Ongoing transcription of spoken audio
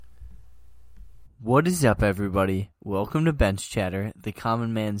What is up, everybody? Welcome to Bench Chatter, the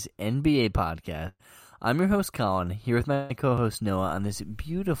Common Man's NBA podcast. I'm your host, Colin, here with my co-host, Noah, on this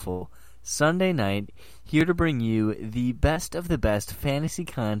beautiful Sunday night, here to bring you the best of the best fantasy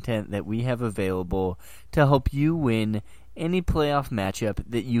content that we have available to help you win any playoff matchup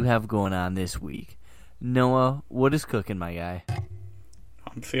that you have going on this week. Noah, what is cooking, my guy?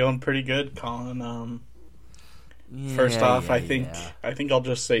 I'm feeling pretty good, Colin. First off, I think I'll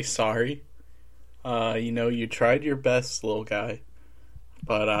just say sorry. You tried your best, little guy,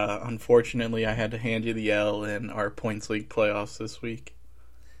 but unfortunately, I had to hand you the L in our points league playoffs this week.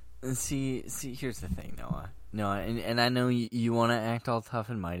 See, here's the thing, Noah, and I know you want to act all tough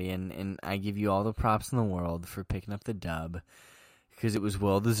and mighty, and I give you all the props in the world for picking up the dub because it was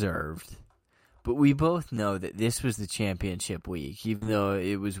well deserved. But we both know that this was the championship week, even though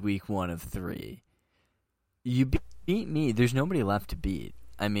it was week 1 of 3. You beat me. There's nobody left to beat.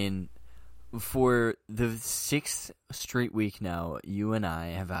 I mean, for the 6th straight week now, you and I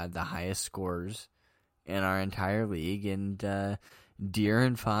have had the highest scores in our entire league, and Deer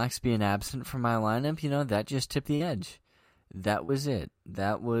and Fox being absent from my lineup, that just tipped the edge. That was it.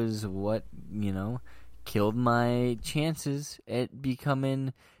 That was what, killed my chances at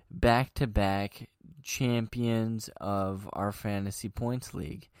becoming back-to-back champions of our fantasy points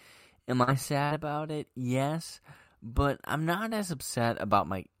league. Am I sad about it? Yes. But I'm not as upset about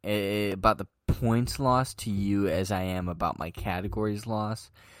about the points loss to you as I am about my categories loss.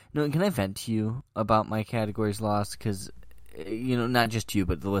 No, can I vent to you about my categories loss? Because, not just you,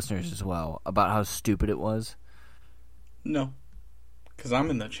 but the listeners as well, about how stupid it was? No. Because I'm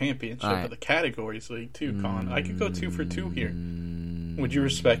in the championship of the categories league too, Colin. I could go 2 for 2 here. Would you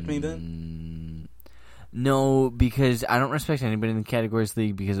respect me then? No, because I don't respect anybody in the categories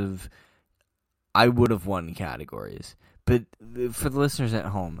league because of... I would have won categories. But for the listeners at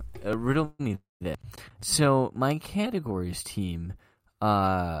home, riddle me that. So my categories team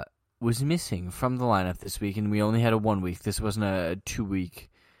was missing from the lineup this week, and we only had a 1 week. This wasn't a 2-week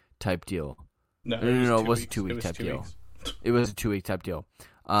type deal. No, it was a 2-week type deal. It was a 2-week type deal.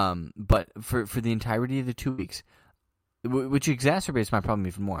 But for the entirety of the 2 weeks, which exacerbates my problem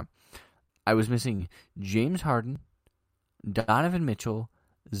even more, I was missing James Harden, Donovan Mitchell,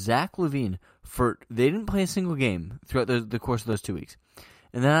 Zach LaVine. They didn't play a single game throughout the course of those 2 weeks.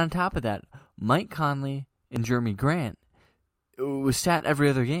 And then on top of that, Mike Conley and Jeremy Grant was sat every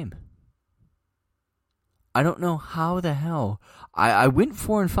other game. I don't know how the hell. I went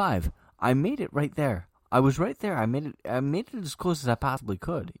 4-5. I made it right there. I was right there. I made it as close as I possibly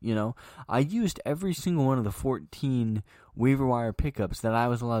could. I used every single one of the 14 waiver wire pickups that I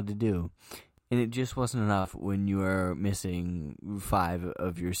was allowed to do, and it just wasn't enough when you are missing 5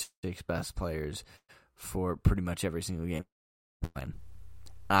 of your 6 best players for pretty much every single game.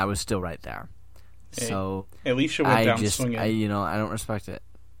 I was still right there. Hey, so at least you went down swinging. I don't respect it.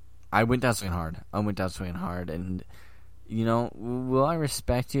 I went down swinging hard. And will I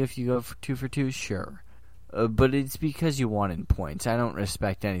respect you if you go for 2 for 2? Sure. But it's because you won in points. I don't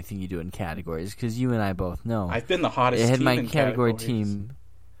respect anything you do in categories because you and I both know. I've been the hottest team my in category categories. team.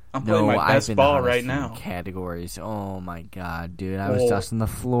 I'm playing my best ball right now. Categories. Oh my god, dude! I was dusting the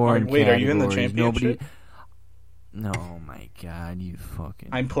floor. Wait, are you in the championship? No, my god, you fucking.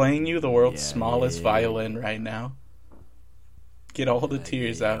 I'm playing you the world's smallest violin right now. Get all the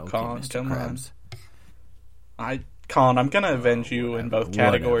tears out, okay, Colin. Mr. Come Krabs. on. Colin, I'm going to avenge you in both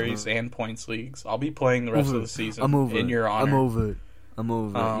categories and points leagues. I'll be playing the rest of the season in your honor. I'm over it.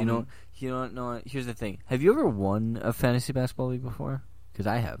 No, here's the thing. Have you ever won a fantasy basketball league before? Because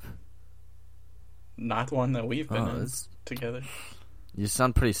I have. Not one that we've been in together. You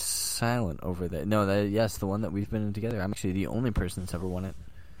sound pretty silent over there. No, the one that we've been in together. I'm actually the only person that's ever won it.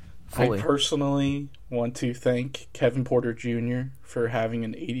 Fully. I personally want to thank Kevin Porter Jr. for having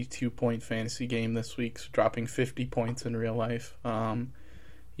an 82-point fantasy game this week, so dropping 50 points in real life.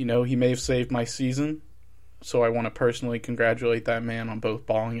 He may have saved my season, so I want to personally congratulate that man on both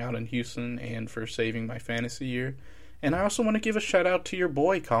balling out in Houston and for saving my fantasy year. And I also want to give a shout-out to your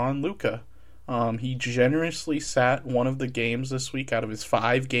boy, Colin Luka. He generously sat one of the games this week out of his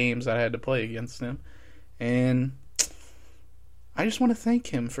 5 games that I had to play against him. And I just want to thank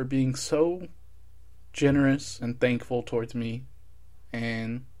him for being so generous and thankful towards me.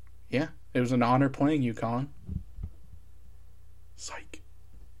 And, yeah, it was an honor playing you, Colin. Psych.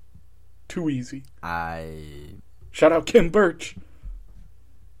 Too easy. Shout out Kim Birch.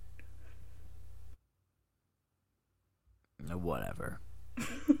 Whatever.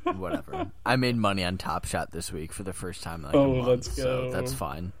 I made money on Top Shot this week for the first time in a month, let's go. So that's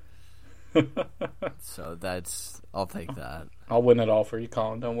fine. I'll take that. I'll win it all for you,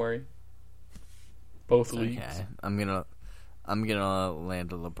 Colin. Don't worry. both leagues. Okay, I'm gonna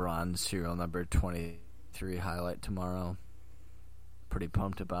land a LeBron serial number 23 highlight tomorrow. Pretty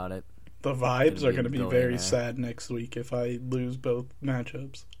pumped about it. The vibes are going to be very billionaire. sad next week if I lose both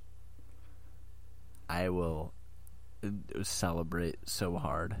matchups. I will celebrate so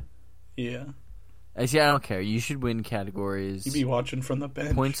hard. Yeah. I don't care. You should win categories. You'd be watching from the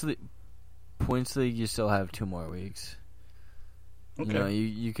bench. Points league. You still have 2 more weeks. Okay.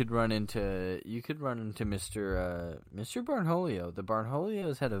 You could run into Mr. Barnholio. The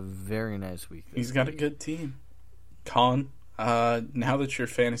Barnholios had a very nice week. He's got a good team. Colin, now that your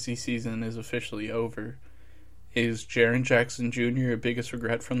fantasy season is officially over, is Jaren Jackson Jr. your biggest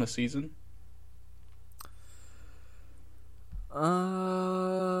regret from the season?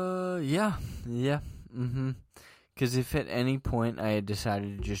 Yeah. Mm-hmm. Because if at any point I had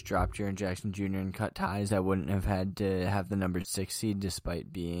decided to just drop Jaren Jackson Jr. and cut ties, I wouldn't have had to have the number 6 seed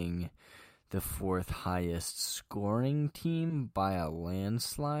despite being the 4th highest scoring team by a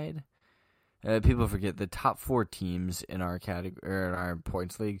landslide. People forget the top 4 teams in our category, or in our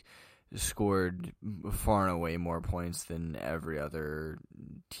points league, scored far and away more points than every other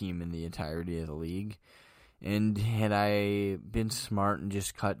team in the entirety of the league. And had I been smart and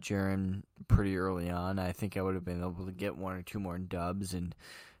just cut Jaren pretty early on, I think I would have been able to get 1 or 2 more dubs and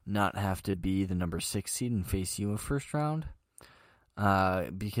not have to be the number 6 seed and face you in first round.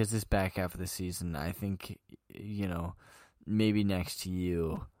 Because this back half of the season, I think, maybe next to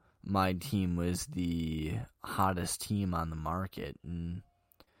you, my team was the hottest team on the market. And,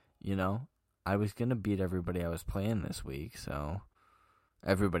 I was going to beat everybody I was playing this week, so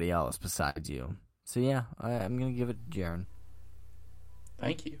everybody else besides you. So, yeah, I'm going to give it to Jaren.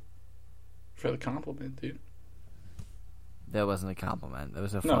 Thank you for the compliment, dude. That wasn't a compliment. That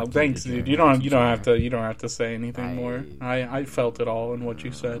was a no. fuck Thanks, you to dude. Jaren You don't have to say anything more. I felt it all in what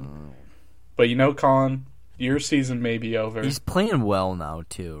you said. But Colin, your season may be over. He's playing well now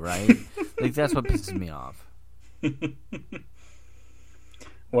too, right? That's what pisses me off.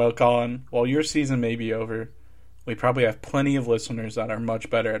 Well, Colin, while your season may be over, we probably have plenty of listeners that are much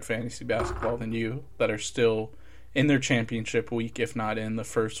better at fantasy basketball than you, that are still in their championship week, if not in the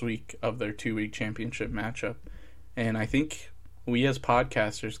first week of their 2-week championship matchup. And I think we as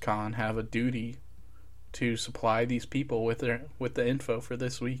podcasters, Colin, have a duty to supply these people with the info for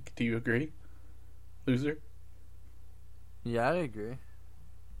this week. Do you agree, loser? Yeah, I agree.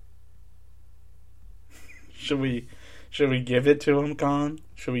 Should we give it to him, Colin?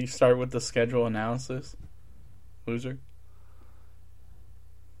 Should we start with the schedule analysis? Loser?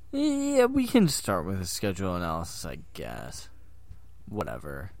 Yeah, we can start with a schedule analysis, I guess.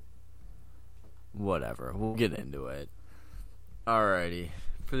 Whatever. We'll get into it. Alrighty.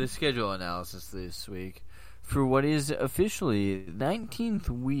 For the schedule analysis this week, for what is officially the 19th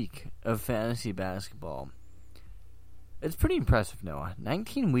week of fantasy basketball, it's pretty impressive, Noah.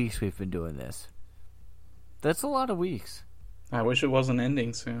 19 weeks we've been doing this. That's a lot of weeks. I wish it wasn't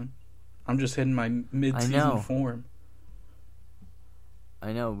ending soon. I'm just hitting my mid-season form.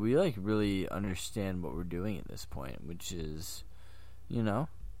 I know. We really understand what we're doing at this point, which is,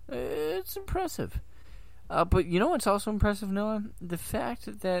 it's impressive. But you know what's also impressive, Noah? The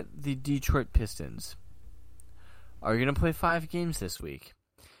fact that the Detroit Pistons are going to play 5 games this week.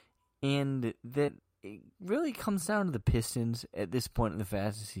 And that it really comes down to the Pistons at this point in the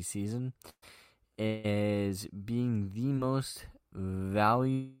fantasy season as being the most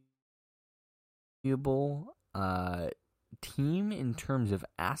valuable team in terms of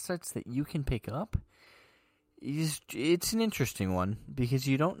assets that you can pick up. It's an interesting one because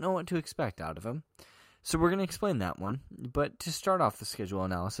you don't know what to expect out of them. So we're going to explain that one. But to start off the schedule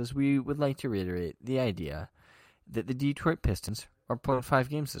analysis, we would like to reiterate the idea that the Detroit Pistons are playing 5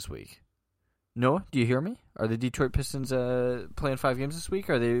 games this week. Noah, do you hear me? Are the Detroit Pistons playing 5 games this week?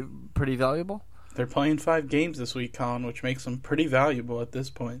 Are they pretty valuable? They're playing 5 games this week, Colin, which makes them pretty valuable at this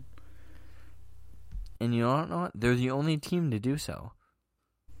point. And you don't know what? They're the only team to do so.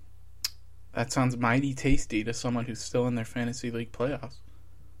 That sounds mighty tasty to someone who's still in their fantasy league playoffs.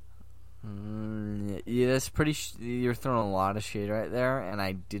 Yeah, that's pretty. You're throwing a lot of shade right there, and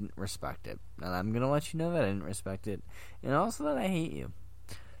I didn't respect it. And I'm gonna let you know that I didn't respect it, and also that I hate you.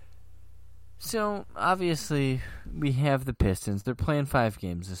 So obviously, we have the Pistons. They're playing 5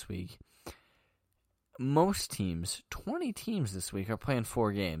 games this week. Most teams, 20 teams this week, are playing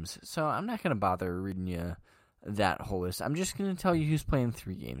 4 games. So I'm not gonna bother reading you that whole list. I'm just gonna tell you who's playing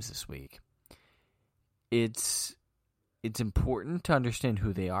 3 games this week. It's important to understand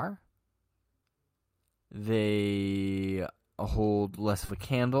who they are. They hold less of a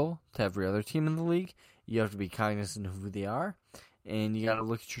candle to every other team in the league. You have to be cognizant of who they are. and you got to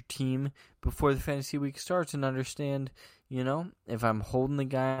look at your team before the fantasy week starts and understand, if I'm holding the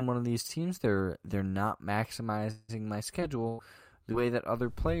guy on one of these teams, they're not maximizing my schedule the way that other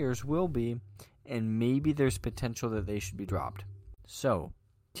players will be, and maybe there's potential that they should be dropped. So,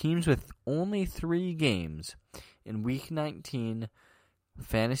 teams with only 3 games in Week 19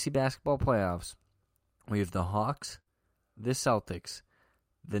 fantasy basketball playoffs, we have the Hawks, the Celtics,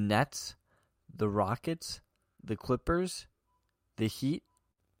 the Nets, the Rockets, the Clippers, the Heat,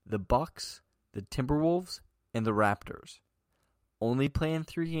 the Bucks, the Timberwolves, and the Raptors. Only playing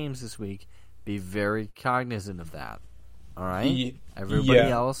 3 games this week. Be very cognizant of that. All right? Everybody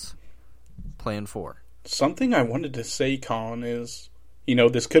else playing 4. Something I wanted to say, Colin, is,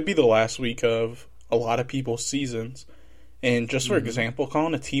 this could be the last week of a lot of people's seasons. And just for example,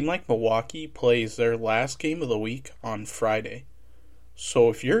 Colin, a team like Milwaukee plays their last game of the week on Friday. So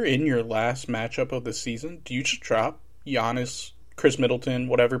if you're in your last matchup of the season, do you just drop Giannis, Chris Middleton,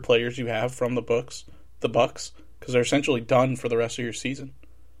 whatever players you have from the Bucks, because they're essentially done for the rest of your season?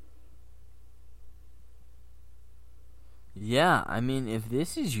 Yeah, I mean, if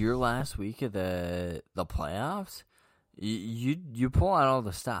this is your last week of the playoffs, you pull out all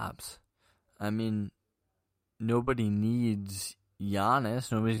the stops. I mean, nobody needs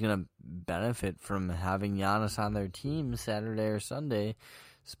Giannis. Nobody's going to benefit from having Giannis on their team Saturday or Sunday,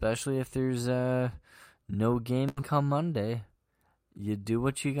 especially if there's no game come Monday. You do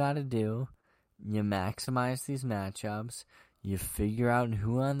what you got to do. You maximize these matchups. You figure out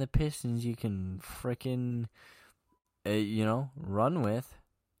who on the Pistons you can frickin', run with,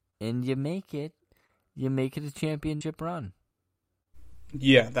 and you make it a championship run.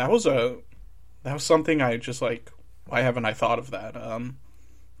 Yeah, that was something I just why haven't I thought of that?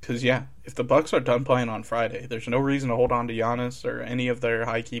 Because if the Bucks are done playing on Friday, there's no reason to hold on to Giannis or any of their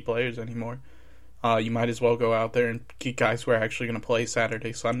high key players anymore. You might as well go out there and get guys who are actually going to play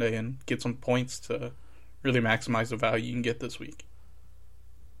Saturday, Sunday, and get some points to really maximize the value you can get this week.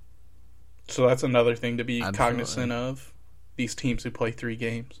 So that's another thing to be cognizant of, these teams who play 3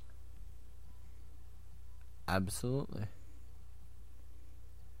 games. Absolutely.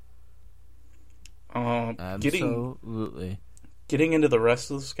 Absolutely. Getting into the rest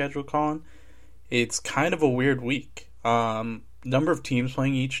of the schedule, Colin, it's kind of a weird week. Number of teams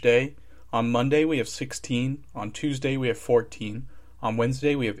playing each day. On Monday, we have 16. On Tuesday, we have 14. On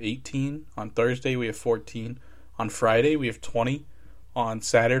Wednesday, we have 18. On Thursday, we have 14. On Friday, we have 20. On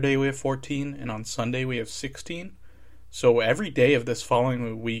Saturday, we have 14. And on Sunday, we have 16. So every day of this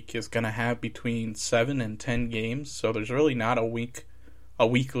following week is going to have between 7 and 10 games. So there's really not a weak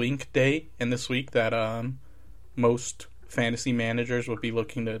link day in this week that most fantasy managers would be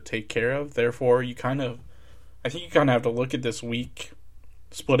looking to take care of. Therefore, I think you kind of have to look at this week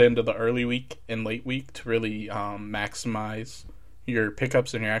split into the early week and late week to really maximize your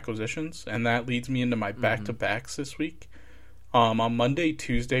pickups and your acquisitions. And that leads me into my back-to-backs this week. On Monday,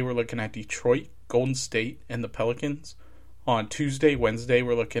 Tuesday, we're looking at Detroit, Golden State, and the Pelicans. On Tuesday, Wednesday,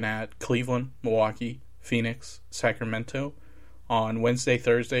 we're looking at Cleveland, Milwaukee, Phoenix, Sacramento. On Wednesday,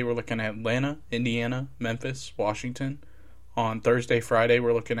 Thursday, we're looking at Atlanta, Indiana, Memphis, Washington. On Thursday, Friday,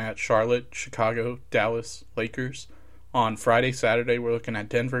 we're looking at Charlotte, Chicago, Dallas, Lakers. On Friday, Saturday, we're looking at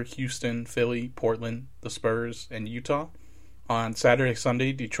Denver, Houston, Philly, Portland, the Spurs, and Utah. On Saturday,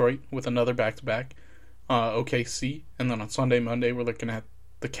 Sunday, Detroit with another back-to-back, OKC. And then on Sunday, Monday, we're looking at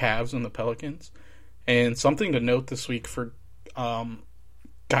the Cavs and the Pelicans. And something to note this week for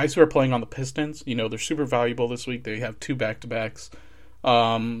guys who are playing on the Pistons, they're super valuable this week. They have 2 back-to-backs.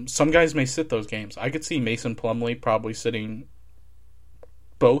 Some guys may sit those games. I could see Mason Plumlee probably sitting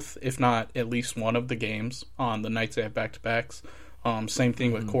both, if not at least one of the games on the nights they have back-to-backs. Same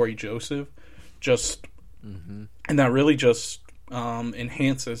thing with Corey Joseph. And that really just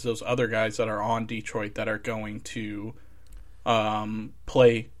enhances those other guys that are on Detroit that are going to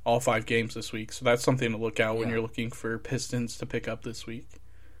play all 5 games this week. So that's something to look out when you're looking for Pistons to pick up this week.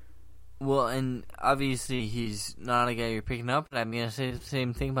 Well, and obviously he's not a guy you're picking up, and I'm going to say the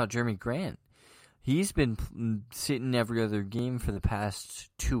same thing about Jeremy Grant. He's been sitting every other game for the past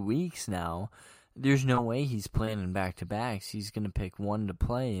 2 weeks now. There's no way he's playing in back-to-backs. He's going to pick one to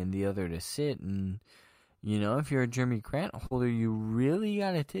play and the other to sit. And, if you're a Jeremy Grant holder, you really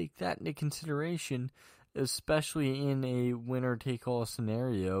got to take that into consideration, especially in a winner-take-all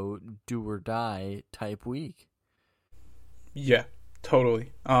scenario, do-or-die type week. Yeah,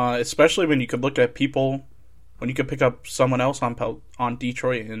 totally. Especially when you could look at people... When you could pick up someone else on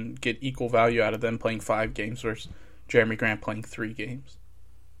Detroit and get equal value out of them playing 5 games versus Jeremy Grant playing 3 games.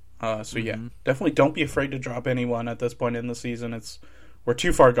 Definitely don't be afraid to drop anyone at this point in the season. We're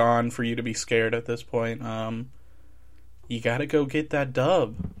too far gone for you to be scared at this point. you got to go get that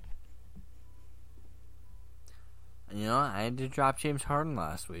dub. You know, I had to drop James Harden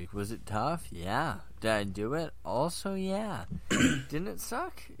last week. Was it tough? Yeah. Did I do it? Also, yeah. Didn't it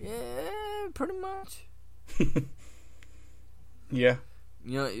suck? Yeah, pretty much. Yeah.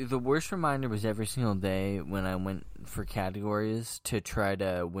 You know, the worst reminder was every single day when I went for categories to try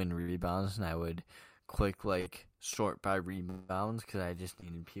to win rebounds, and I would click, like, sort by rebounds because I just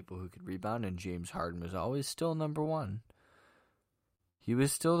needed people who could rebound, and James Harden was always still number one. He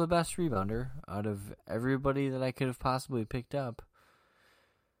was still the best rebounder out of everybody that I could have possibly picked up.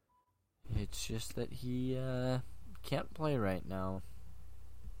 It's just that he can't play right now.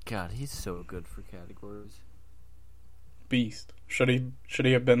 God, he's so good for categories. Beast. Should he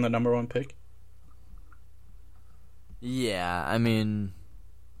have been the number one pick? Yeah, I mean,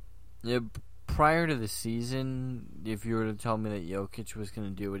 prior to the season, if you were to tell me that Jokic was going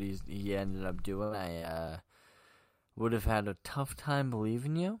to do what he ended up doing, I would have had a tough time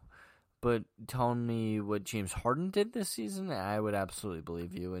believing you. But telling me what James Harden did this season, I would absolutely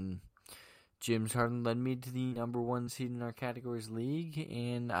believe you. And James Harden led me to the number one seed in our categories league,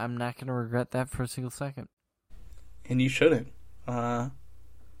 and I'm not going to regret that for a single second. And you shouldn't. Valiant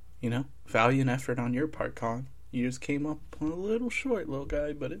effort on your part, Colin. You just came up a little short, little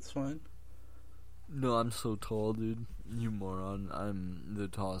guy, but it's fine. No, I'm so tall, dude. You moron. I'm the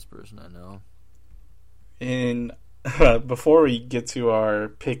tallest person I know. And before we get to our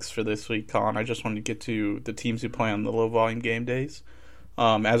picks for this week, Colin, I just wanted to get to the teams who play on the low-volume game days.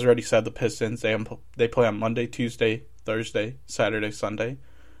 As I already said, the Pistons, they play on Monday, Tuesday, Thursday, Saturday, Sunday.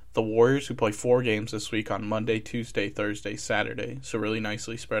 The Warriors, who play 4 games this week on Monday, Tuesday, Thursday, Saturday, so really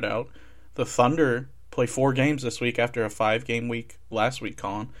nicely spread out. The Thunder play 4 games this week after a 5-game week last week,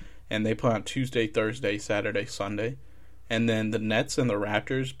 Colin, and they play on Tuesday, Thursday, Saturday, Sunday. And then the Nets and the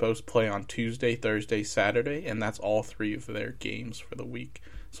Raptors both play on Tuesday, Thursday, Saturday, and that's all 3 of their games for the week.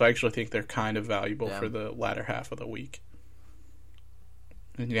 So I actually think they're kind of valuable for the latter half of the week.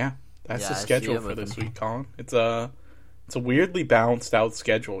 And that's the schedule for this week, Colin. It's a weirdly balanced out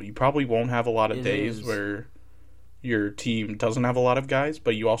schedule. You probably won't have a lot of days where your team doesn't have a lot of guys,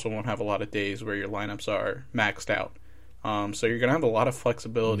 but you also won't have a lot of days where your lineups are maxed out. So you're going to have a lot of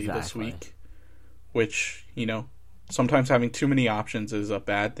flexibility this week, which, sometimes having too many options is a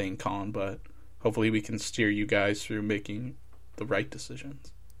bad thing, Colin, but hopefully we can steer you guys through making the right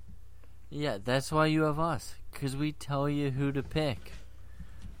decisions. Yeah, that's why you have us, because we tell you who to pick.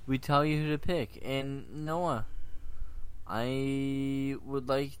 And Noah, I would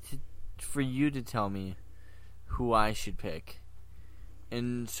like for you to tell me who I should pick.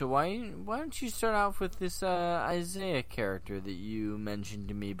 And so why don't you start off with this Isaiah character that you mentioned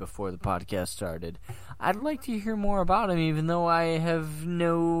to me before the podcast started? I'd like to hear more about him, even though I have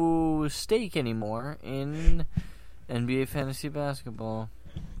no stake anymore in NBA fantasy basketball.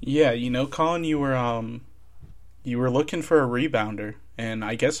 Yeah, Colin, you were looking for a rebounder, and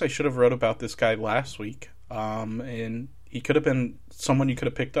I guess I should have wrote about this guy last week. And he could have been someone you could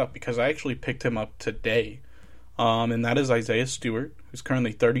have picked up, because I actually picked him up today. And that is Isaiah Stewart, who's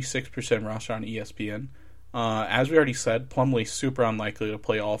currently 36% roster on ESPN. As we already said, Plumlee's super unlikely to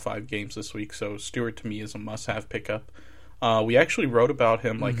play all 5 games this week, so Stewart to me is a must-have pickup. We actually wrote about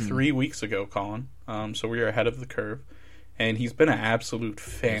him 3 weeks ago, Colin, so we are ahead of the curve. And he's been an absolute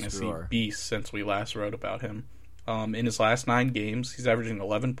fantasy beast since we last wrote about him. In his last 9 games, he's averaging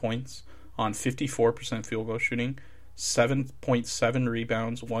 11 points on 54% field goal shooting, 7.7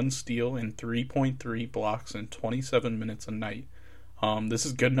 rebounds, 1 steal, and 3.3 blocks in 27 minutes a night. This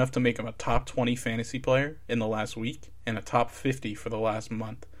is good enough to make him a top 20 fantasy player in the last week and a top 50 for the last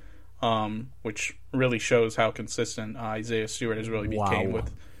month, which really shows how consistent Isaiah Stewart has really became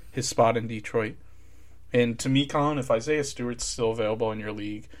with his spot in Detroit. And to me, Colin, if Isaiah Stewart's still available in your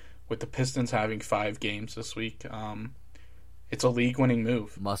league, with the Pistons having 5 games this week, it's a league-winning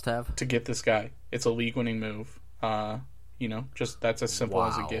move. Must have? To get this guy. It's a league-winning move. Just that's as simple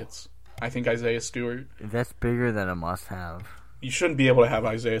as it gets. I think Isaiah Stewart... That's bigger than a must-have. You shouldn't be able to have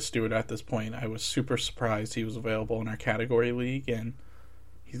Isaiah Stewart at this point. I was super surprised he was available in our category league, and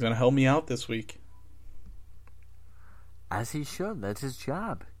he's going to help me out this week. As he should. That's his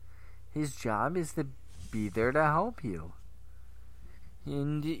job. His job is to be there to help you.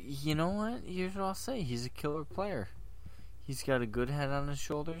 And you know what? Here's what I'll say. He's a killer player. He's got a good head on his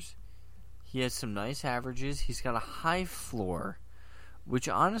shoulders. He has some nice averages. He's got a high floor. Which,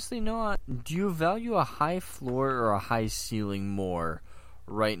 honestly, Noah, do you value a high floor or a high ceiling more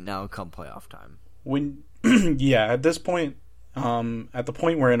right now come playoff time? At this point, at the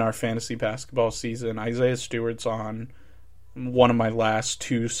point we're in our fantasy basketball season, Isaiah Stewart's on one of my last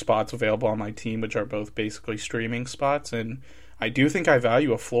two spots available on my team, which are both basically streaming spots. And I do think I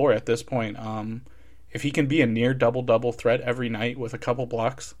value a floor at this point. If he can be a near double-double threat every night with a couple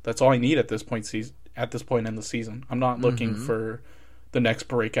blocks, that's all I need at this point in the season. I'm not looking for the next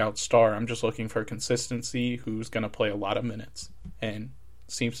breakout star. I'm just looking for consistency, who's going to play a lot of minutes, and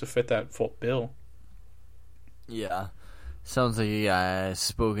seems to fit that full bill. Yeah. Sounds like a guy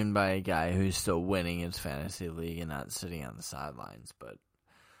spoken by a guy who's still winning his fantasy league and not sitting on the sidelines, but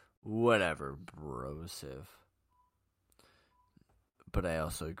whatever, brosive. But I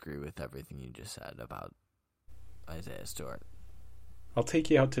also agree with everything you just said about Isaiah Stewart. I'll take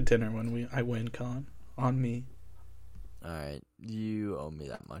you out to dinner when I win, Con. On me. Alright, you owe me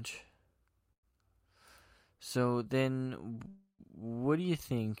that much. So then, what do you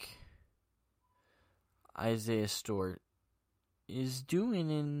think Isaiah Stewart is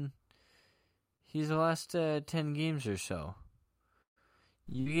doing in his last 10 games or so?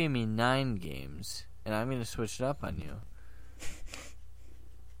 You gave me 9 games, and I'm going to switch it up on you.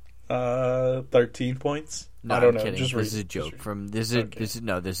 13 points. No, I don't I'm know. kidding. Just this is a read. joke from this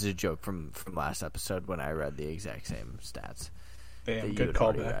is a joke from last episode when I read the exact same stats. Damn, that good had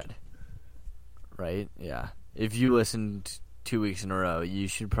already callback. read. Right? Yeah. If you listened 2 weeks in a row, you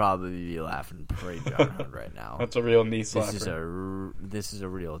should probably be laughing pretty darn hard right now. That's a real knee slapper. This is a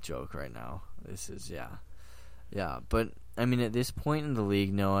real joke right now. This is yeah. But I mean, at this point in the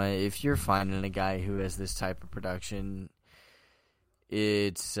league, Noah, if you're finding a guy who has this type of production,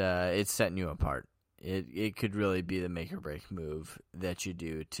 it's setting you apart. It could really be the make or break move that you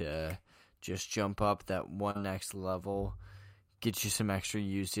do to just jump up that one next level, get you some extra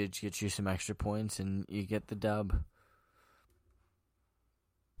usage, get you some extra points, and you get the dub.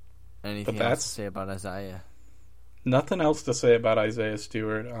 Anything else to say about Isaiah? Nothing else to say about Isaiah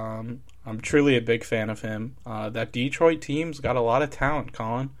Stewart. I'm truly a big fan of him. That Detroit team's got a lot of talent,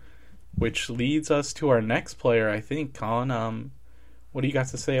 Colin, which leads us to our next player, I think, Colin. What do you got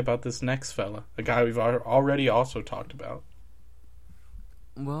to say about this next fella? A guy we've already also talked about.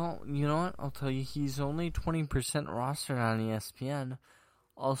 Well, you know what? I'll tell you, he's only 20% rostered on ESPN.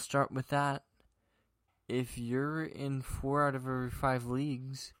 I'll start with that. If you're in 4 out of every 5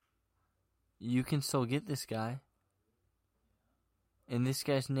 leagues, you can still get this guy. And this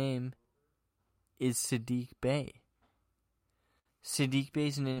guy's name is Saddiq Bey. Saddiq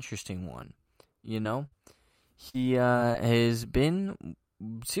Bey's an interesting one. You know? He has been,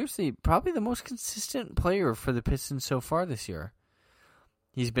 seriously, probably the most consistent player for the Pistons so far this year.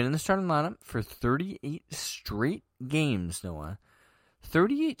 He's been in the starting lineup for 38 straight games, Noah.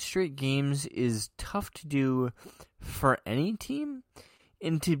 38 straight games is tough to do for any team.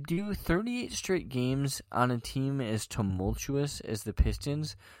 And to do 38 straight games on a team as tumultuous as the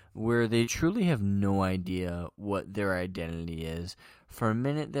Pistons, where they truly have no idea what their identity is. For a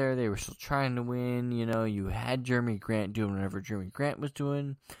minute there, they were still trying to win. You know, you had Jeremy Grant doing whatever Jeremy Grant was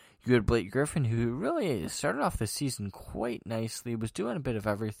doing. You had Blake Griffin, who really started off the season quite nicely, was doing a bit of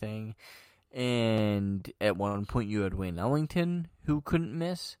everything. And at one point, you had Wayne Ellington, who couldn't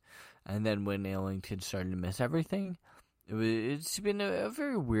miss. And then when Ellington started to miss everything, it's been a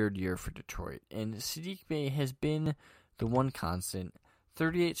very weird year for Detroit. And Saddiq Bey has been the one constant.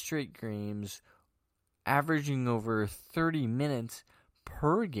 38 straight games, averaging over 30 minutes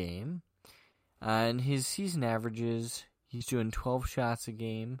per game. And his season averages, he's doing 12 shots a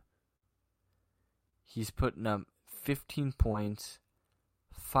game. He's putting up 15 points,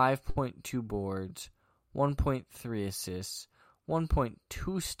 5.2 boards, 1.3 assists,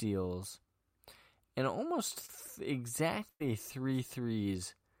 1.2 steals, and almost exactly 3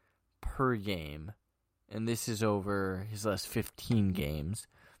 threes per game. And this is over his last 15 games,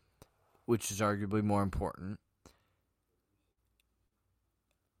 which is arguably more important.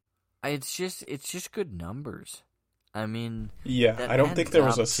 It's just good numbers. I mean, yeah, I don't think there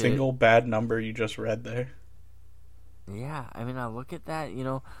was a single bad number you just read there. Yeah, I mean, I look at that, you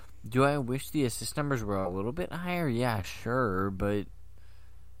know, do I wish the assist numbers were a little bit higher? Yeah, sure, but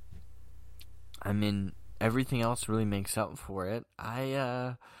I mean, everything else really makes up for it.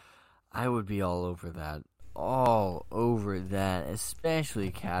 I would be all over that. All over that, especially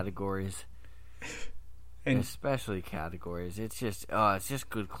categories. Especially categories. It's just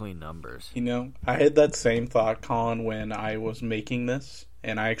good, clean numbers. You know, I had that same thought, Colin, when I was making this,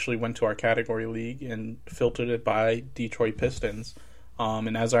 and I actually went to our category league and filtered it by Detroit Pistons.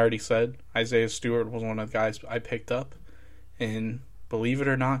 And as I already said, Isaiah Stewart was one of the guys I picked up. And believe it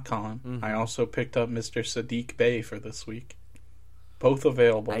or not, Colin, I also picked up Mr. Saddiq Bey for this week. Both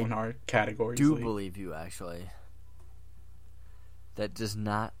available in our categories league. I do league. believe you, actually. That does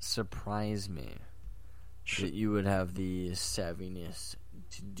not surprise me. that you would have the savviness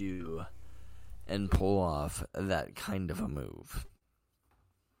to do and pull off that kind of a move.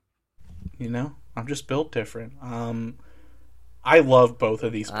 You know, I'm just built different. I love both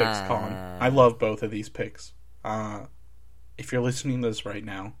of these picks, Colin. I love both of these picks. If you're listening to this right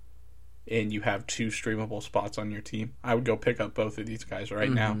now and you have 2 streamable spots on your team, I would go pick up both of these guys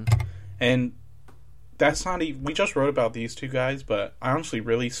right now. And that's not even... We just wrote about these 2 guys, but I honestly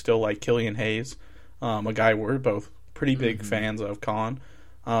really still like Killian Hayes, a guy we're both pretty big fans of, Colin.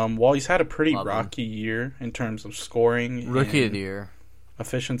 While he's had a pretty rocky year in terms of scoring Rookie of the Year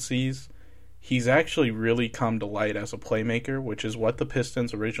efficiencies, he's actually really come to light as a playmaker, which is what the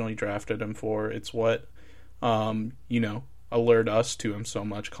Pistons originally drafted him for. It's what, allured us to him so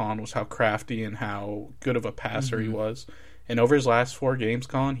much, Colin, was how crafty and how good of a passer he was. And over his last 4 games,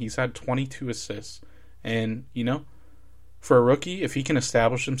 Colin, he's had 22 assists. And, for a rookie, if he can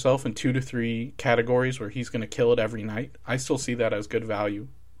establish himself in 2 to 3 categories where he's going to kill it every night, I still see that as good value.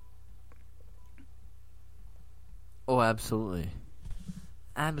 Oh, absolutely.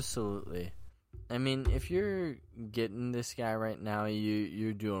 Absolutely. I mean, if you're getting this guy right now,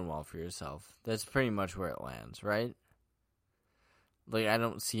 you're doing well for yourself. That's pretty much where it lands, right? Like, I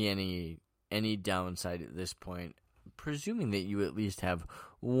don't see any downside at this point, presuming that you at least have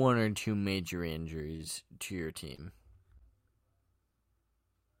 1 or 2 major injuries to your team.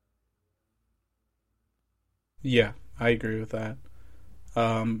 Yeah, I agree with that.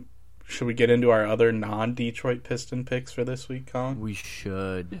 Should we get into our other non-Detroit Piston picks for this week, Colin? We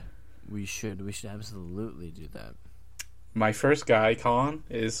should. We should absolutely do that. My first guy, Colin,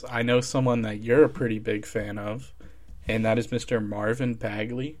 is I know someone that you're a pretty big fan of, and that is Mr. Marvin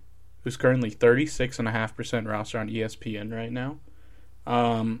Bagley, who's currently 36.5% roster on ESPN right now.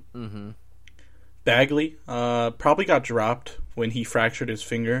 Bagley probably got dropped when he fractured his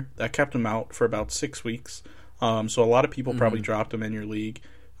finger. That kept him out for about 6 weeks. So a lot of people probably dropped him in your league.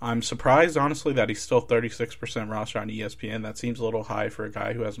 I'm surprised, honestly, that he's still 36% roster on ESPN. That seems a little high for a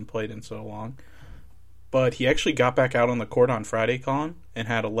guy who hasn't played in so long. But he actually got back out on the court on Friday, Colin, and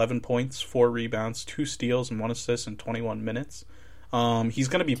had 11 points, 4 rebounds, 2 steals, and 1 assist in 21 minutes. He's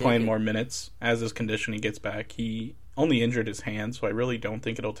going to be playing more minutes as his conditioning gets back. He only injured his hand, so I really don't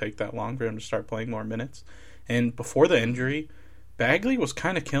think it'll take that long for him to start playing more minutes. And before the injury, Bagley was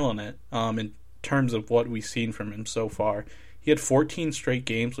kind of killing it in terms of what we've seen from him so far. He had 14 straight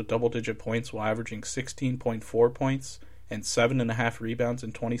games with double-digit points while averaging 16.4 points and 7.5 rebounds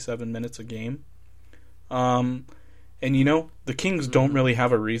in 27 minutes a game. And, the Kings don't really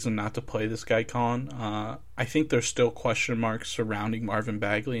have a reason not to play this guy, Colin. I think there's still question marks surrounding Marvin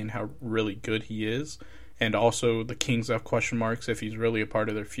Bagley and how really good he is. And also the Kings have question marks if he's really a part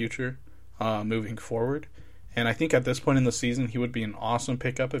of their future moving forward. And I think at this point in the season, he would be an awesome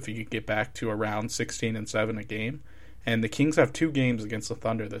pickup if he could get back to around 16-7 a game. And the Kings have 2 games against the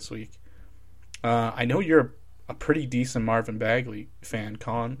Thunder this week. I know you're a pretty decent Marvin Bagley fan,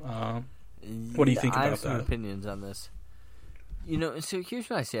 Colin. What do you think about that? I have some opinions on this. So here's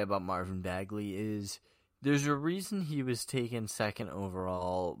what I say about Marvin Bagley is there's a reason he was taken 2nd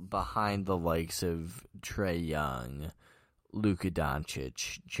overall behind the likes of Trae Young, Luka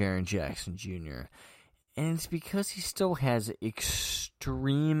Doncic, Jaren Jackson Jr., and it's because he still has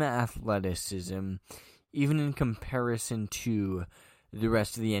extreme athleticism, even in comparison to the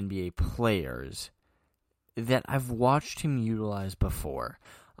rest of the NBA players, that I've watched him utilize before.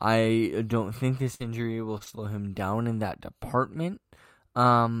 I don't think this injury will slow him down in that department,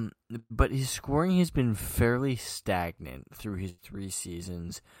 but his scoring has been fairly stagnant through his 3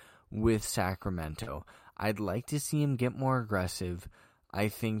 seasons with Sacramento. I'd like to see him get more aggressive. I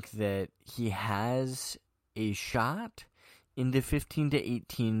think that he has a shot in the 15 to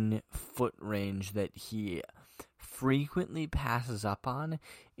 18 foot range that he frequently passes up on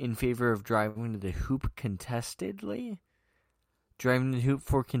in favor of driving to the hoop contestedly. Driving to the hoop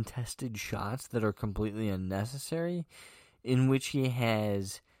for contested shots that are completely unnecessary, in which he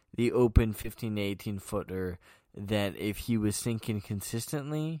has the open 15 to 18 footer that if he was sinking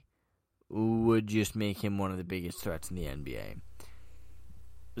consistently would just make him one of the biggest threats in the NBA.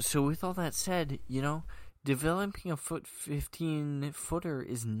 So with all that said, developing a 15 footer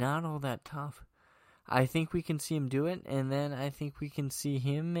is not all that tough. I think we can see him do it, and then I think we can see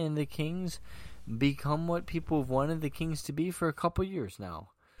him and the Kings become what people have wanted the Kings to be for a couple years now,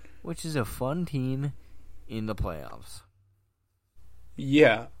 which is a fun team in the playoffs.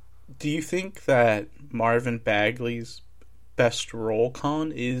 Yeah. Do you think that Marvin Bagley's best role,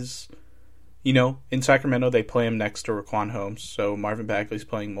 Colin, is, in Sacramento they play him next to Raquan Holmes, so Marvin Bagley's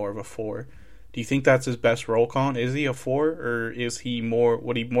playing more of a 4. Do you think that's his best role, Colin? Is he a 4, or is he more?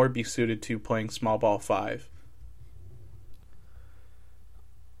 Would he more be suited to playing small ball 5?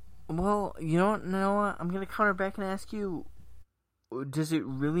 Well, you know what, Noah? I'm going to counter back and ask you, does it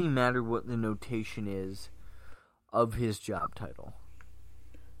really matter what the notation is of his job title?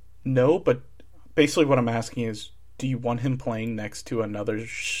 No, but basically what I'm asking is, do you want him playing next to another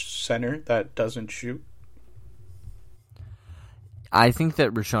center that doesn't shoot? I think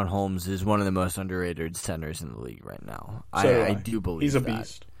that Richaun Holmes is one of the most underrated centers in the league right now. I do believe he's a that.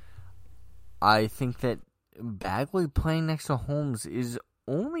 beast. I think that Bagley playing next to Holmes is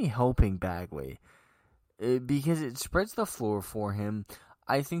only helping Bagley because it spreads the floor for him.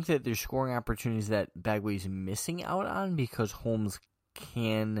 I think that there's scoring opportunities that Bagley's missing out on because Holmes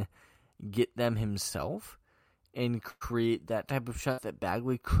can get them himself and create that type of shot that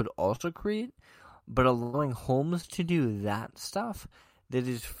Bagley could also create. But allowing Holmes to do that stuff that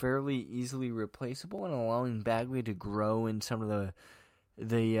is fairly easily replaceable and allowing Bagley to grow in some of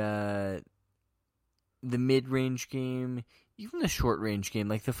the mid-range game, even the short-range game,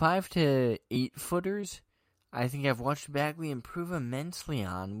 like the 5 to 8 footers, I think I've watched Bagley improve immensely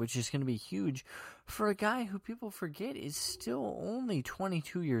on, which is going to be huge for a guy who people forget is still only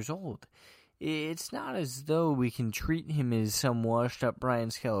 22 years old. It's not as though we can treat him as some washed-up Brian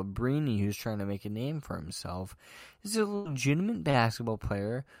Scalabrine who's trying to make a name for himself. He's a legitimate basketball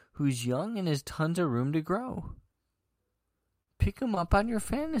player who's young and has tons of room to grow. Pick him up on your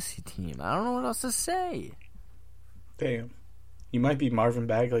fantasy team. I don't know what else to say. Damn. You might be Marvin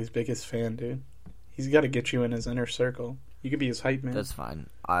Bagley's biggest fan, dude. He's got to get you in his inner circle. You could be his hype man. That's fine.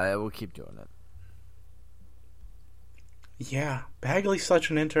 I will keep doing it. Yeah, Bagley's such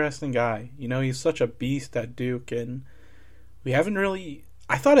an interesting guy. You know, he's such a beast at Duke, and we haven't really...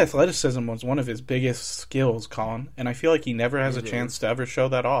 I thought athleticism was one of his biggest skills, Colin, and I feel like he never has a chance to ever show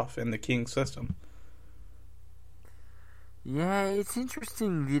that off in the Kings system. Yeah, it's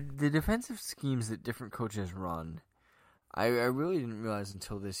interesting, the defensive schemes that different coaches run. I really didn't realize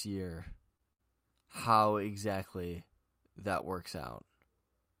until this year how exactly that works out.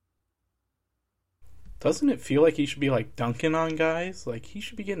 Doesn't it feel like he should be, like, dunking on guys? Like, he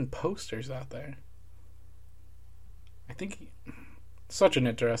should be getting posters out there. I think such an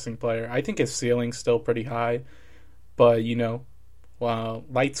interesting player. I think his ceiling's still pretty high, but, you know,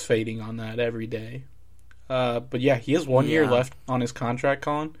 light's fading on that every day. But, yeah, he has 1 year left on his contract,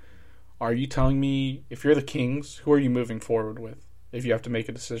 Colin. Are you telling me, if you're the Kings, who are you moving forward with if you have to make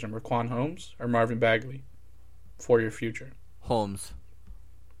a decision, Richaun Holmes or Marvin Bagley for your future? Holmes.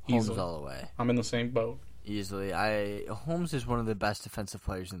 Holmes all the way. I'm in the same boat. Easily. Holmes is one of the best defensive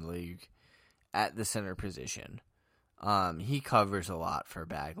players in the league at the center position. He covers a lot for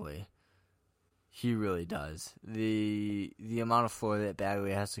Bagley. He really does. The amount of floor that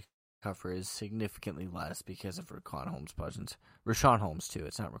Bagley has to cover is significantly less because of Richaun Holmes' presence. Richaun Holmes, too.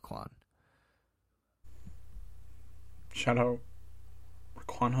 It's not Richaun. Shout out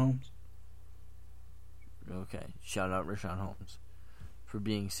Richaun Holmes. Okay. Shout out Richaun Holmes for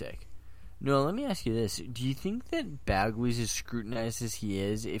being sick. No, let me ask you this. Do you think that Bagley's as scrutinized as he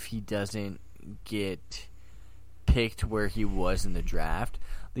is if he doesn't get picked where he was in the draft?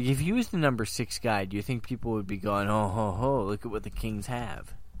 Like, if he was the number 6 guy, do you think people would be going, oh, ho, ho, look at what the Kings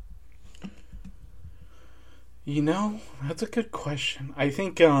have? You know, that's a good question. I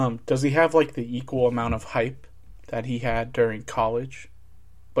think, does he have, like, the equal amount of hype that he had during college?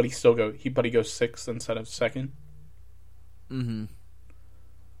 But he goes 6th instead of 2nd? Mm-hmm.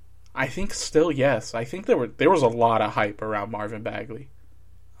 I think still yes. I think there was a lot of hype around Marvin Bagley,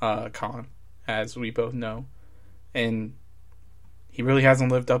 Colin, as we both know, and he really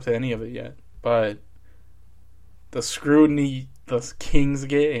hasn't lived up to any of it yet. But the scrutiny the Kings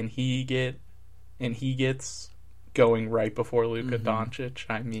get and he gets going right before Luka Doncic.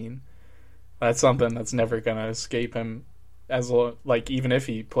 I mean, that's something that's never gonna escape him. Even if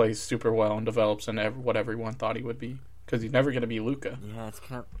he plays super well and develops into what everyone thought he would be, because he's never gonna be Luka. Yeah, it's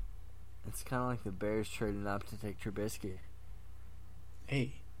kind of like the Bears trading up to take Trubisky.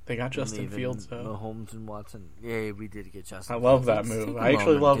 Hey, they got Justin Fields, though. Mahomes and Watson. Yeah, we did get Justin Fields. I love Fields. that move. I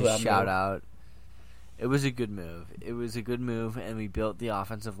actually love that shout out. It was a good move. And we built the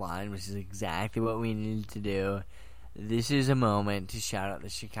offensive line, which is exactly what we needed to do. This is a moment to shout out the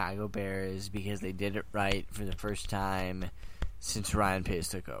Chicago Bears because they did it right for the first time since Ryan Pace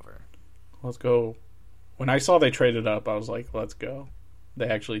took over. Let's go. When I saw they traded up, I was like, let's go. They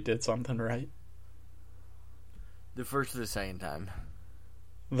actually did something right. The first or the second time?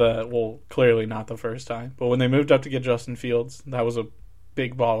 Clearly not the first time. But when they moved up to get Justin Fields, that was a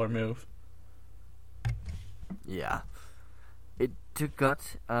big baller move. Yeah. To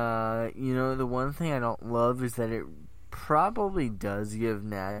gut, the one thing I don't love is that it probably does give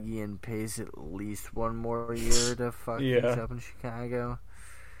Nagy and Pace at least one more year to fuck things Yeah. up in Chicago.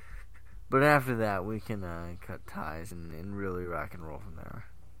 But after that, we can cut ties and really rock and roll from there.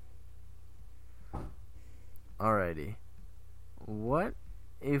 Alrighty. What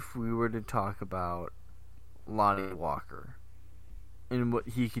if we were to talk about Lonnie Walker and what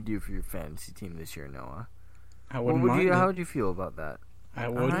he could do for your fantasy team this year, Noah? I wouldn't mind it. How would you feel about that? I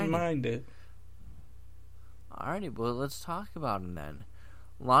wouldn't mind it. Alrighty, well, let's talk about him then.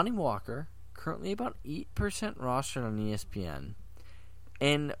 Lonnie Walker, currently about 8% rostered on ESPN.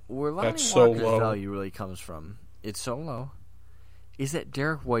 And where Lonnie Walker's value really comes from, it's so low, is that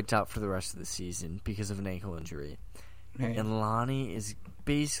Derek White's out for the rest of the season because of an ankle injury. Man. And Lonnie is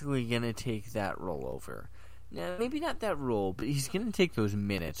basically going to take that role over. Now, maybe not that role, but he's going to take those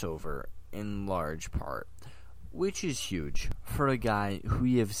minutes over in large part, which is huge for a guy who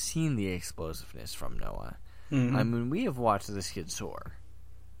we have seen the explosiveness from, Noah. Mm-hmm. I mean, we have watched this kid soar.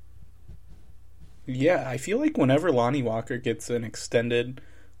 Yeah, I feel like whenever Lonnie Walker gets an extended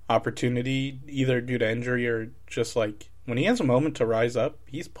opportunity, either due to injury or just like when he has a moment to rise up,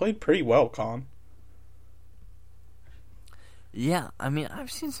 he's played pretty well, Colin. Yeah, I mean,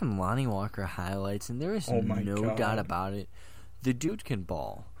 I've seen some Lonnie Walker highlights, and there is no doubt about it. The dude can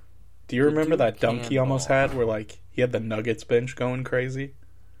ball. Do you remember that dunk he almost had where, like, he had the Nuggets bench going crazy?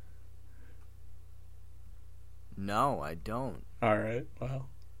 No, I don't. All right, well.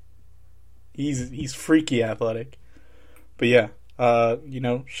 He's freaky athletic. But yeah,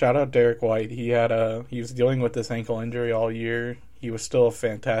 shout out Derek White. He was dealing with this ankle injury all year. He was still a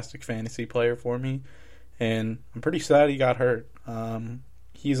fantastic fantasy player for me, and I'm pretty sad he got hurt.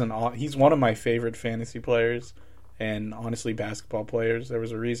 He's one of my favorite fantasy players, and honestly basketball players. There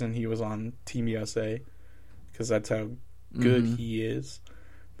was a reason he was on Team USA, because that's how good he is.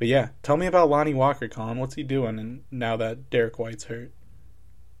 But yeah, tell me about Lonnie Walker, Colin. What's he doing and now that Derek White's hurt?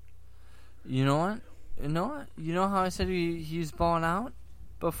 You know what? You know how I said he's balling out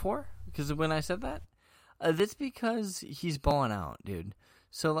before? Because when I said that? That's because he's balling out, dude.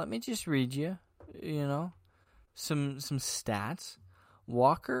 So let me just read you, some stats.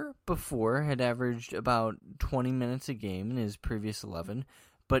 Walker before had averaged about 20 minutes a game in his previous 11,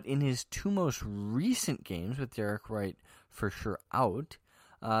 but in his two most recent games with Derek White for sure out,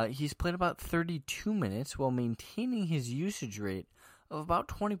 he's played about 32 minutes while maintaining his usage rate of about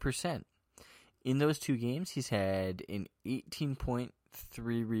 20%. In those two games, he's had an 18.3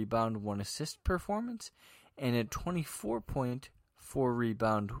 rebound, 1 assist performance and a 24.4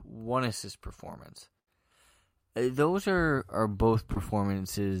 rebound, 1 assist performance. Those are both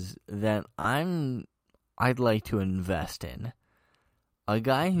performances that I'd like to invest in. A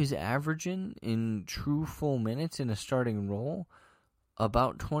guy who's averaging in true full minutes in a starting role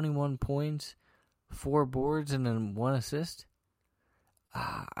about 21 points, 4 boards, and then 1 assist.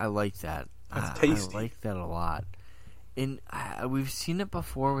 I like that. That's tasty. I like that a lot. And we've seen it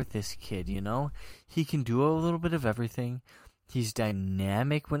before with this kid, He can do a little bit of everything. He's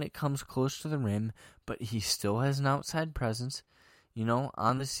dynamic when it comes close to the rim, but he still has an outside presence.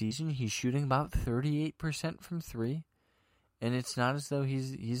 On the season, he's shooting about 38% from 3. And it's not as though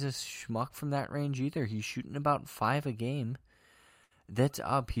he's a schmuck from that range either. He's shooting about 5 a game. That's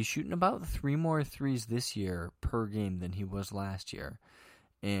up. He's shooting about 3 more threes this year per game than he was last year.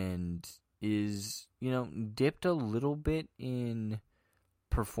 And is, dipped a little bit in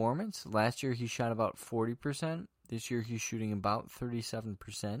performance. Last year he shot about 40%. This year he's shooting about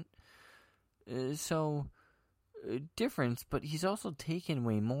 37%. Difference, but he's also taken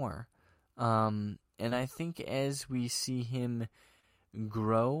way more. And I think as we see him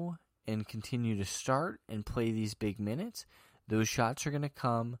grow and continue to start and play these big minutes, those shots are going to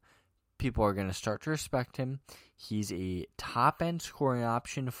come. People are going to start to respect him. He's a top-end scoring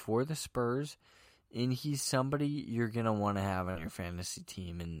option for the Spurs, and he's somebody you're going to want to have on your fantasy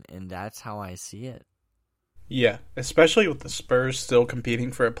team, and that's how I see it. Yeah, especially with the Spurs still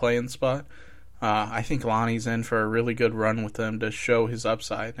competing for a play-in spot. I think Lonnie's in for a really good run with them to show his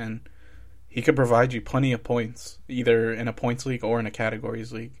upside, and he could provide you plenty of points, either in a points league or in a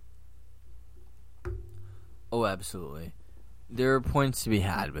categories league. Oh, absolutely. There are points to be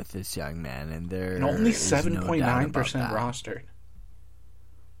had with this young man, and only 7.9% rostered.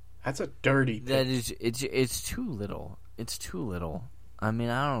 That's a dirty pick. That is, it's too little. It's too little. I mean,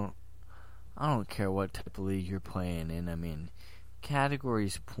 I don't care what type of league you're playing in. I mean,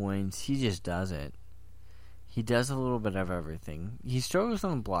 categories, points, he just does it. He does a little bit of everything. He struggles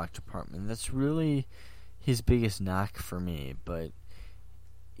on the block department. That's really his biggest knock for me, but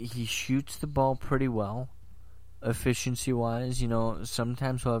he shoots the ball pretty well. efficiency-wise.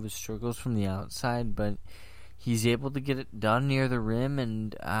 Sometimes he'll have his struggles from the outside, but he's able to get it done near the rim,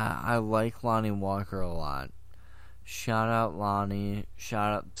 and I like Lonnie Walker a lot. Shout out Lonnie.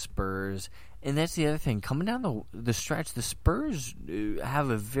 Shout out Spurs. And that's the other thing. Coming down the stretch, the Spurs have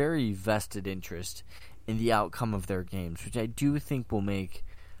a very vested interest in the outcome of their games, which I do think will make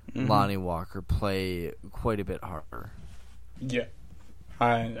Lonnie Walker play quite a bit harder. Yeah.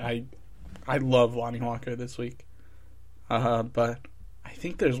 I love Lonnie Walker this week. But I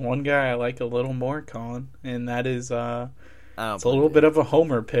think there's one guy I like a little more, Colin, and that is it's a little bit of a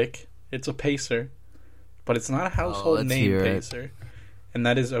homer pick. It's a Pacer, but it's not a household name Pacer. And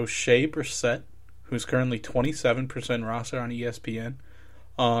that is O'Shea Brissett, who's currently 27% roster on ESPN.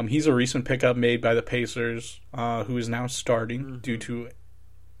 He's a recent pickup made by the Pacers, who is now starting due to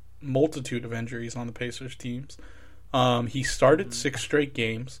multitude of injuries on the Pacers teams. He started 6 straight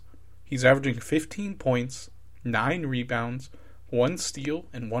games. He's averaging 15 points, 9 rebounds, 1 steal,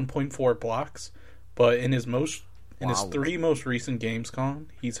 and 1.4 blocks. But in his 3 most recent games,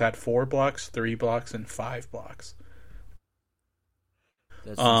 Colin, he's had 4 blocks, 3 blocks, and 5 blocks.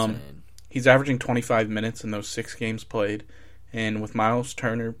 That's insane. He's averaging 25 minutes in those 6 games played, and with Miles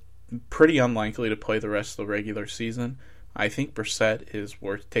Turner pretty unlikely to play the rest of the regular season, I think Brissett is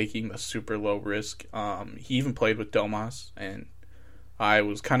worth taking the super low risk. He even played with Domas, and I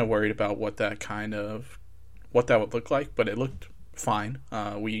was kind of worried about what that would look like, but it looked fine.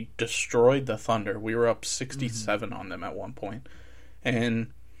 We destroyed the Thunder. We were up 67 on them at one point,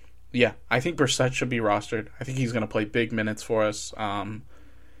 and yeah, I think Brissett should be rostered. I think he's going to play big minutes for us.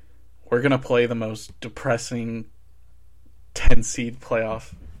 We're going to play the most depressing 10-seed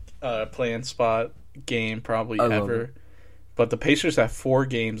playoff play-in spot game probably ever. But the Pacers have 4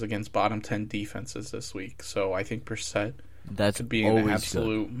 games against bottom 10 defenses this week, so I think Brissett could be an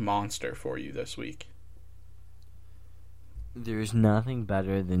absolute monster for you this week. There's nothing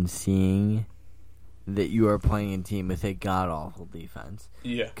better than seeing that you are playing a team with a god-awful defense.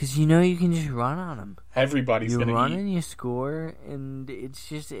 Yeah. Because you can just run on them. Everybody's going to eat. You run and you score, and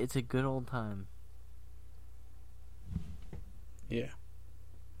it's a good old time. Yeah.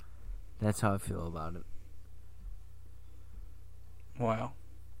 That's how I feel about it. Wow.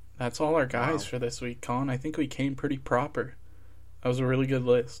 That's all our guys for this week, Colin. I think we came pretty proper. That was a really good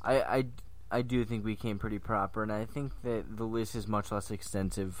list. I do think we came pretty proper, and I think that the list is much less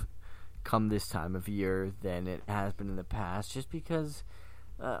extensive come this time of year than it has been in the past, just because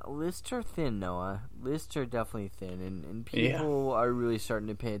lists are thin, Noah. Lists are definitely thin, and people are really starting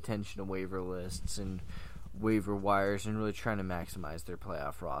to pay attention to waiver lists and waiver wires and really trying to maximize their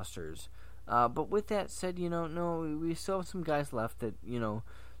playoff rosters. But with that said, we still have some guys left that,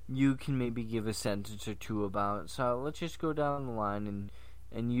 you can maybe give a sentence or two about. So let's just go down the line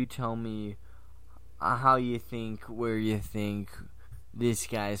and you tell me how you think, where you think this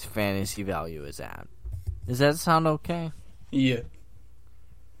guy's fantasy value is at. Does that sound okay? Yeah.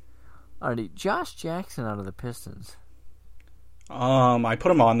 Alrighty, Josh Jackson out of the Pistons. I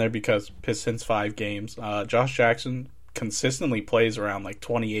put him on there because Pistons 5 games. Josh Jackson consistently plays around like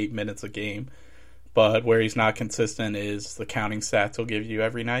 28 minutes a game, but where he's not consistent is the counting stats he'll give you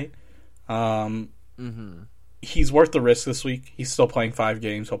every night. He's worth the risk this week. He's still playing 5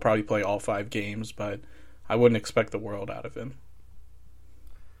 games. He'll probably play all 5 games, but I wouldn't expect the world out of him.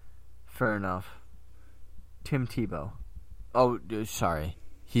 Fair enough. Tim Tebow. Oh, sorry.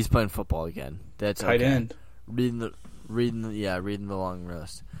 He's playing football again. That's tight okay. end. Reading the long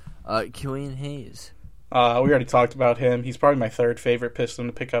list. Killian Hayes. We already talked about him. He's probably my 3rd favorite Piston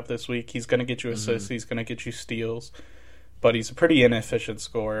to pick up this week. He's going to get you assists. He's going to get you steals. But he's a pretty inefficient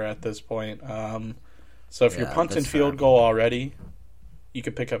scorer at this point. So if you're punting field goal already, you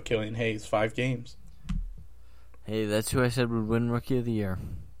could pick up Killian Hayes. 5 games. Hey, that's who I said would win Rookie of the Year.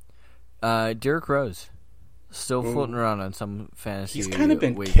 Derrick Rose. Still floating around on some fantasy. He's kind of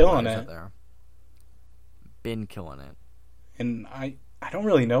been killing it. Been killing it. And I don't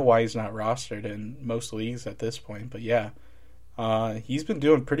really know why he's not rostered in most leagues at this point, but yeah. He's been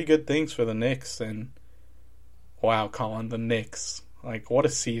doing pretty good things for the Knicks, and wow, Colin, the Knicks. Like, what a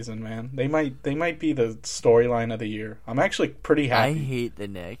season, man. They might be the storyline of the year. I'm actually pretty happy. I hate the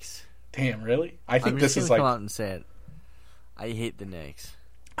Knicks. Damn, really? I think this is like... I'm just going to come out and say it. I hate the Knicks.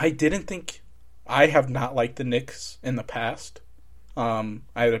 I have not liked the Knicks in the past. I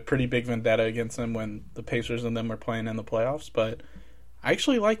had a pretty big vendetta against them when the Pacers and them were playing in the playoffs, but I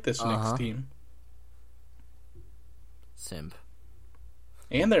actually like this Knicks team. Simp.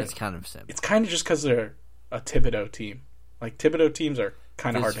 And it's kind of simp. It's kind of just because they're a Thibodeau team. Like, Thibodeau teams are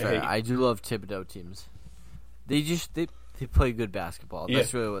kind of hard to hate. I do love Thibodeau teams. They play good basketball.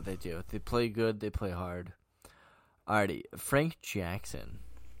 That's really what they do. They play good. They play hard. Alrighty, Frank Jackson.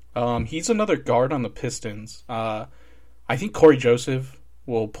 He's another guard on the Pistons. I think Corey Joseph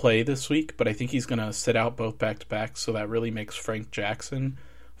will play this week, but I think he's going to sit out both back-to-back, so that really makes Frank Jackson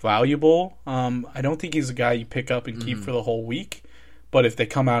valuable. I don't think he's a guy you pick up and keep for the whole week, but if they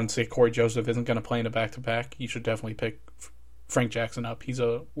come out and say Corey Joseph isn't going to play in a back-to-back, you should definitely pick Frank Jackson up. He's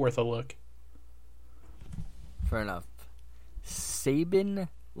worth a look. Fair enough. Sabin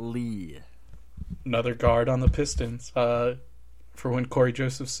Lee. Another guard on the Pistons for when Corey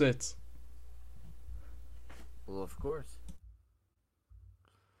Joseph sits. Well, of course.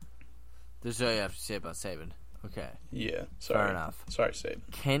 This is all you have to say about Sabin. Okay. Yeah, sorry. Fair enough. Sorry, Sabin.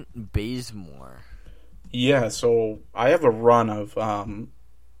 Kent Bazemore. Yeah, so I have a run of a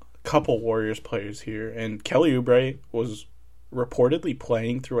couple Warriors players here, and Kelly Oubre was reportedly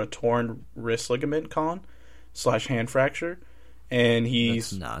playing through a torn wrist ligament /hand fracture, and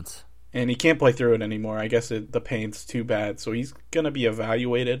That's nuts. And he can't play through it anymore. I guess the pain's too bad, so he's going to be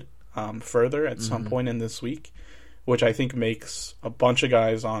evaluated further at some point in this week, which I think makes a bunch of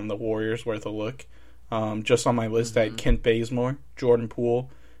guys on the Warriors worth a look. Just on my list, I had Kent Bazemore, Jordan Poole,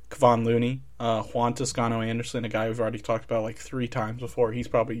 Kevon Looney, Juan Toscano-Anderson, a guy we've already talked about like 3 times before. He's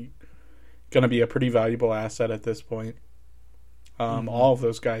probably going to be a pretty valuable asset at this point. All of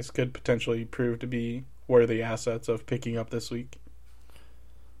those guys could potentially prove to be worthy assets of picking up this week.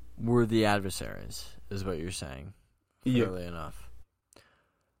 Worthy adversaries is what you're saying. Fairly enough.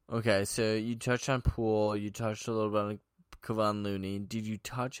 Okay, so you touched on Poole. You touched a little bit on Kevon Looney. Did you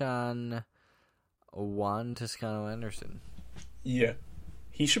touch on Juan Toscano-Anderson? Yeah.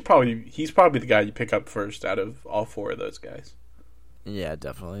 He's probably the guy you pick up first out of all 4 of those guys. Yeah,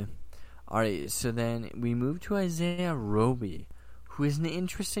 definitely. Alright, so then we move to Isaiah Roby, who is an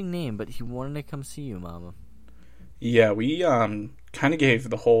interesting name, but he wanted to come see you, Mama. Yeah, we kind of gave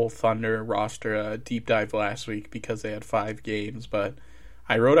the whole Thunder roster a deep dive last week because they had 5 games, but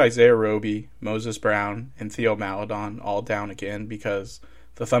I wrote Isaiah Roby, Moses Brown, and Theo Maledon all down again because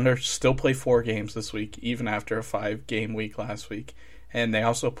the Thunder still play 4 games this week, even after a 5-game week last week. And they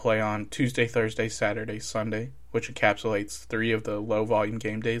also play on Tuesday, Thursday, Saturday, Sunday, which encapsulates 3 of the low-volume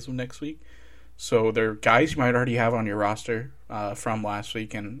game days of next week. So they're guys you might already have on your roster from last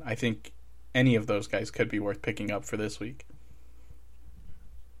week, and I think any of those guys could be worth picking up for this week.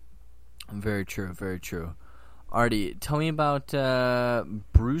 Very true, very true. Artie, tell me about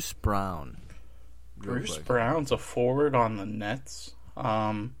Bruce Brown. Bruce Brown's a forward on the Nets.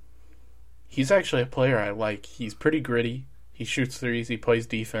 He's actually a player I like. He's pretty gritty. He shoots threes. He plays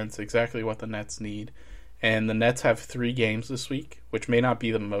defense, exactly what the Nets need. And the Nets have 3 games this week, which may not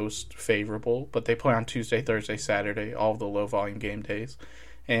be the most favorable, but they play on Tuesday, Thursday, Saturday, all of the low-volume game days.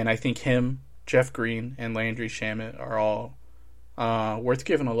 And I think him, Jeff Green, and Landry Shamet are all worth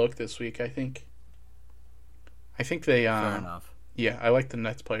giving a look this week, I think. I think they... Fair enough. Yeah, I like the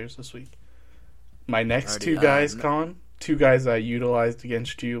Nets players this week. My next 2 guys, Colin, 2 guys I utilized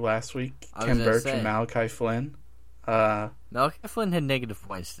against you last week, Ken Birch and Malachi Flynn. Malachi Flynn had negative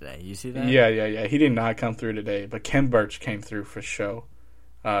points today. You see that? Yeah. He did not come through today, but Ken Birch came through for show.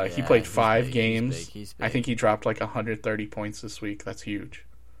 He played 5 games. He's big. I think he dropped like 130 points this week. That's huge.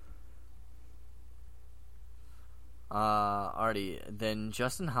 Artie, then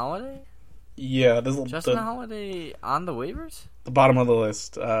Justin Holiday? Yeah. Justin Holiday on the waivers? The bottom of the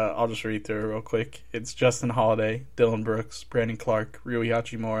list, I'll just read through it real quick. It's Justin Holiday, Dylan Brooks, Brandon Clark, Rui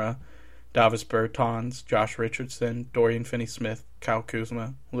Hachimura, Davis Bertans, Josh Richardson, Dorian Finney-Smith, Kyle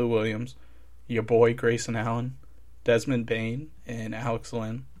Kuzma, Lou Williams, your boy Grayson Allen, Desmond Bain, and Alex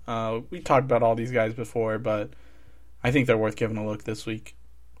Lynn. We talked about all these guys before, but I think they're worth giving a look this week.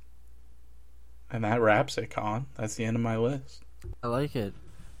 And that wraps it, Colin. That's the end of my list. I like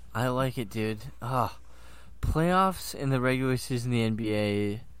it, dude. Playoffs in the regular season of the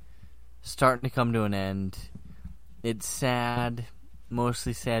NBA starting to come to an end. It's sad.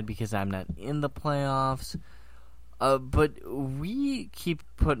 Mostly sad because I'm not in the playoffs. But we keep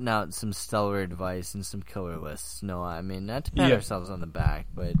putting out some stellar advice and some killer lists. No, I mean, not to pat ourselves on the back,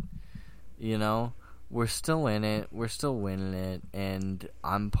 but, you know, we're still in it. We're still winning it. And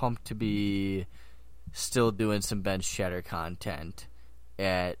I'm pumped to be still doing some bench chatter content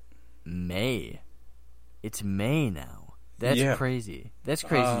at May. It's May now. That's crazy. That's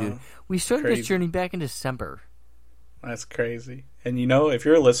crazy, dude. We started this journey back in December. That's crazy. And you know, if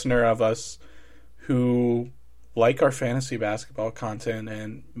you're a listener of us who like our fantasy basketball content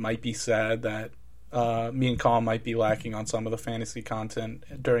and might be sad that me and Colin might be lacking on some of the fantasy content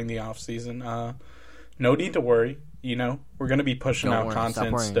during the off season, no need to worry. You know, we're going to be pushing out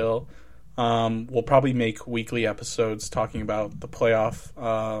content still. We'll probably make weekly episodes talking about the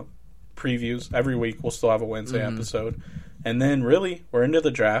playoff previews every week. We'll still have a Wednesday episode. And then, really, we're into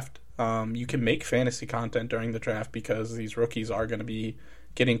the draft. You can make fantasy content during the draft because these rookies are going to be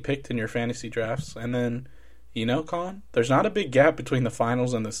getting picked in your fantasy drafts. And then, Colin, there's not a big gap between the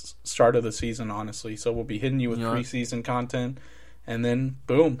finals and the start of the season, honestly. So we'll be hitting you with preseason content. And then,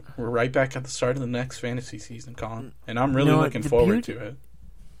 boom, we're right back at the start of the next fantasy season, Colin. And I'm really looking forward to it.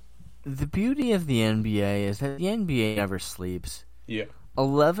 The beauty of the NBA is that the NBA never sleeps. Yeah.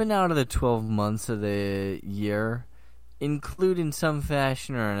 11 out of the 12 months of the year include in some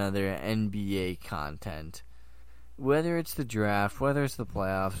fashion or another NBA content. Whether it's the draft, whether it's the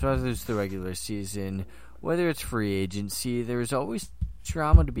playoffs, whether it's the regular season, whether it's free agency, there's always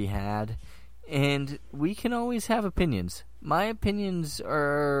drama to be had, and we can always have opinions. My opinions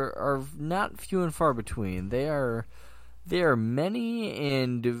are not few and far between. They are many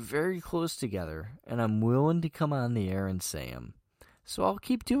and very close together, and I'm willing to come on the air and say them. So I'll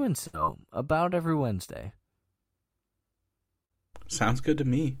keep doing so about every Wednesday. Sounds good to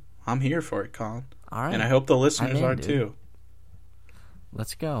me. I'm here for it, Colin. All right. And I hope the listeners are too.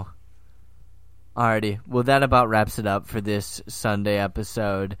 Let's go. Alrighty. Well, that about wraps it up for this Sunday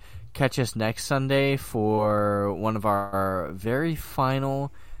episode. Catch us next Sunday for one of our very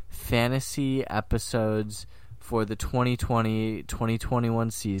final fantasy episodes for the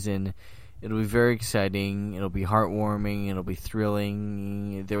 2020-2021 season. It'll be very exciting. It'll be heartwarming. It'll be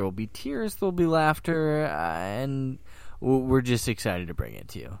thrilling. There will be tears. There will be laughter. And we're just excited to bring it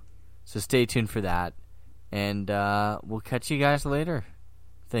to you. So stay tuned for that. And we'll catch you guys later.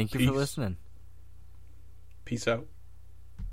 Thank you for listening. Peace out.